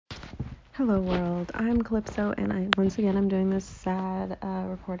Hello world, I'm Calypso and I'm doing this sad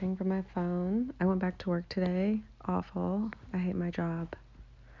recording from my phone. I went back to work today. Awful. I hate my job.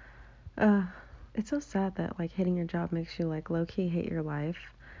 Uh, it's so sad that like hating your job makes you like low-key hate your life.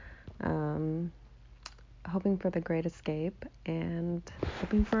 Um, Hoping for the great escape and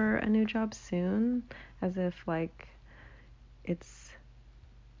hoping for a new job soon, as if like it's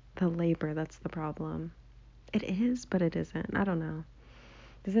the labor that's the problem. It is, but it isn't. I don't know.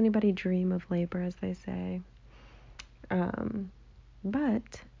 Does anybody dream of labor, as they say?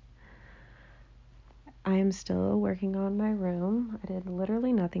 But I am still working on my room. I did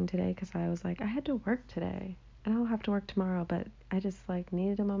literally nothing today because I was like, I had to work today and I'll have to work tomorrow, but I just like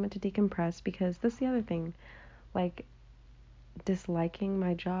needed a moment to decompress because this is the other thing, like disliking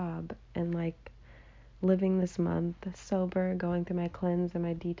my job and like living this month sober, going through my cleanse and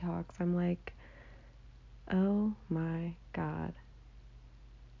my detox. I'm like, oh my God,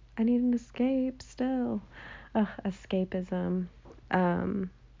 I need an escape still. Escapism. Um,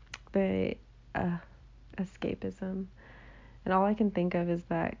 the escapism. And all I can think of is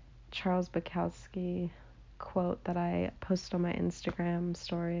that Charles Bukowski quote that I posted on my Instagram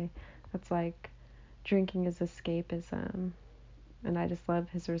story. That's like, drinking is escapism. And I just love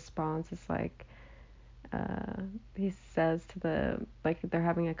his response. It's like, he says to like they're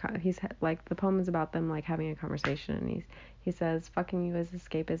having he's like, the poem is about them like having a conversation, and he says, fucking you is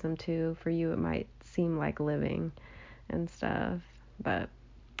escapism too. For you it might seem like living and stuff. But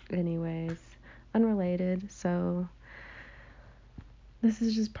anyways, unrelated. So this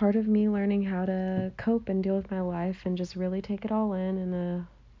is just part of me learning how to cope and deal with my life and just really take it all in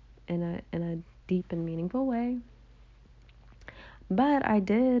a deep and meaningful way. But I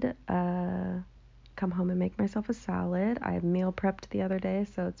did come home and make myself a salad. I meal prepped the other day,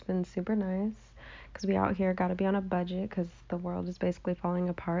 so it's been super nice. Because we out here got to be on a budget because the world is basically falling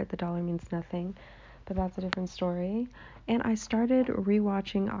apart. The dollar means nothing. But that's a different story. And I started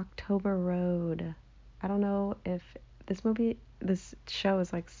rewatching October Road. I don't know if this show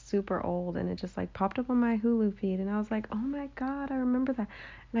is like super old, and it just like popped up on my Hulu feed, and I was like, oh my God, I remember that.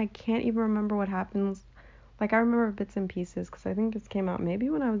 And I can't even remember what happens. Like, I remember bits and pieces because I think this came out maybe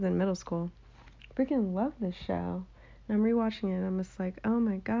when I was in middle school. Freaking love this show. And I'm rewatching it, and I'm just like, oh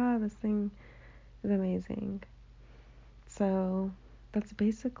my God, this thing is amazing. So that's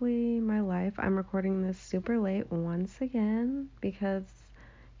basically my life. I'm recording this super late once again because,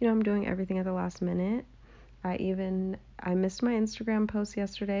 I'm doing everything at the last minute. I missed my Instagram post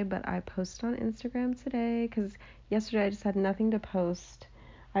yesterday, but I posted on Instagram today because yesterday I just had nothing to post.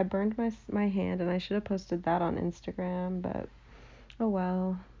 I burned my hand, and I should have posted that on Instagram, but oh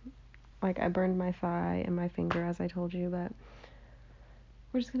well. Like, I burned my thigh and my finger, as I told you, but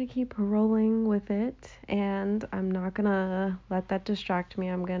we're just gonna keep rolling with it, and I'm not gonna let that distract me.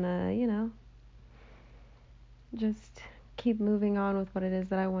 I'm gonna, just keep moving on with what it is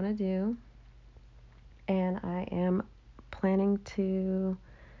that I want to do. And I am planning to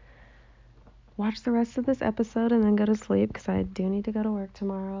watch the rest of this episode and then go to sleep because I do need to go to work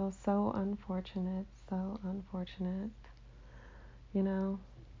tomorrow. So unfortunate, so unfortunate, you know.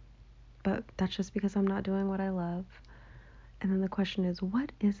 But that's just because I'm not doing what I love. And then the question is,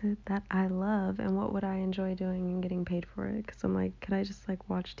 what is it that I love, and what would I enjoy doing and getting paid for it? Because I'm like, could I just like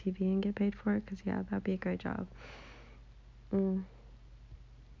watch TV and get paid for it? Because yeah, that'd be a great job.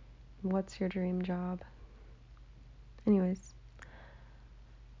 What's your dream job? Anyways,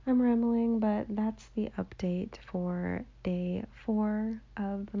 I'm rambling, but that's the update for day 4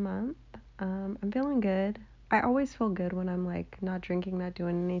 of the month. I'm feeling good. I always feel good when I'm like not drinking, not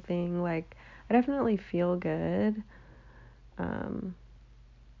doing anything. Like, I definitely feel good.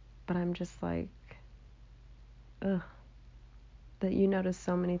 But I'm just like, ugh, that you notice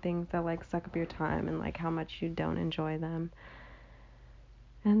so many things that like suck up your time and like how much you don't enjoy them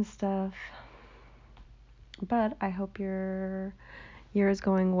and stuff. But I hope your year is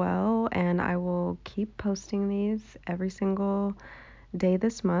going well, and I will keep posting these every single day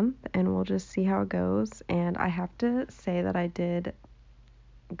this month, and we'll just see how it goes. And I have to say that I did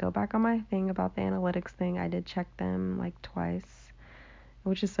go back on my thing about the analytics thing. I did check them like twice,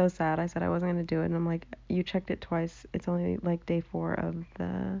 which is so sad. I said I wasn't going to do it, and I'm like, you checked it twice. It's only like day 4 of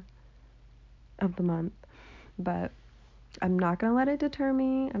the month. But I'm not going to let it deter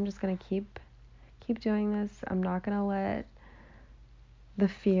me. I'm just going to keep doing this. I'm not going to let the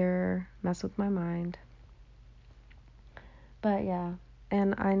fear mess with my mind. But yeah,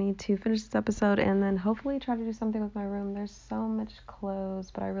 and I need to finish this episode and then hopefully try to do something with my room. There's so much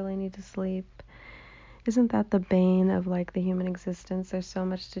clothes, but I really need to sleep. Isn't that the bane of like the human existence? There's so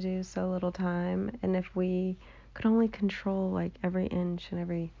much to do, so little time. And if we could only control like every inch and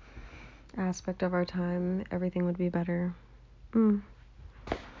every aspect of our time, everything would be better. Mm.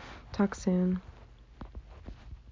 Talk soon.